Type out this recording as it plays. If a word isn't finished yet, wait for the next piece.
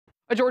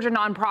A Georgia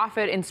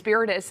nonprofit,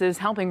 Inspiritus, is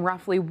helping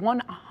roughly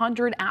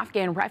 100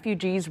 Afghan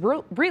refugees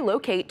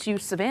relocate to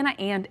Savannah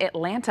and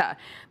Atlanta.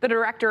 The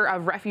director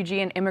of Refugee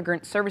and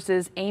Immigrant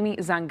Services, Amy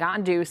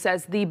Zangandu,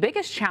 says the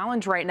biggest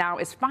challenge right now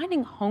is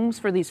finding homes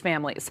for these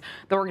families.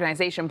 The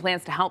organization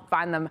plans to help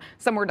find them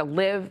somewhere to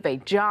live, a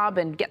job,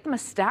 and get them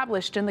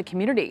established in the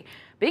community.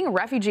 Being a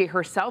refugee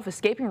herself,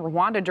 escaping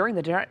Rwanda during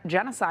the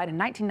genocide in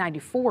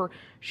 1994,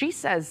 she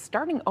says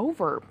starting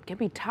over can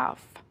be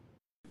tough.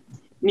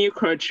 New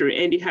culture,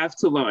 and you have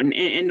to learn,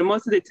 and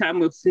most of the time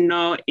with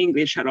no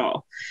English at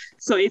all.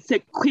 So it's a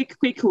quick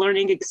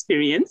learning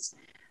experience,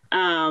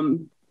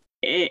 and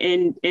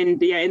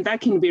that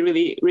can be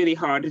really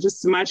hard.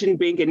 Just imagine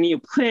being a new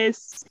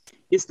place,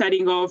 you're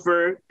starting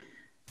over.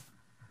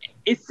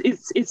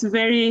 It's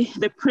very,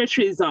 the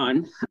pressure is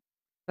on.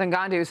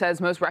 Zangandu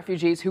says most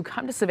refugees who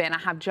come to Savannah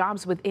have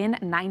jobs within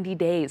 90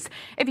 days.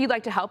 If you'd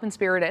like to help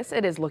Inspiritus,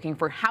 it is looking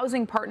for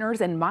housing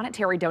partners and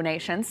monetary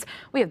donations.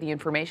 We have the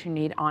information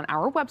you need on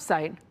our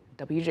website,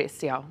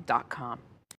 WJCL.com.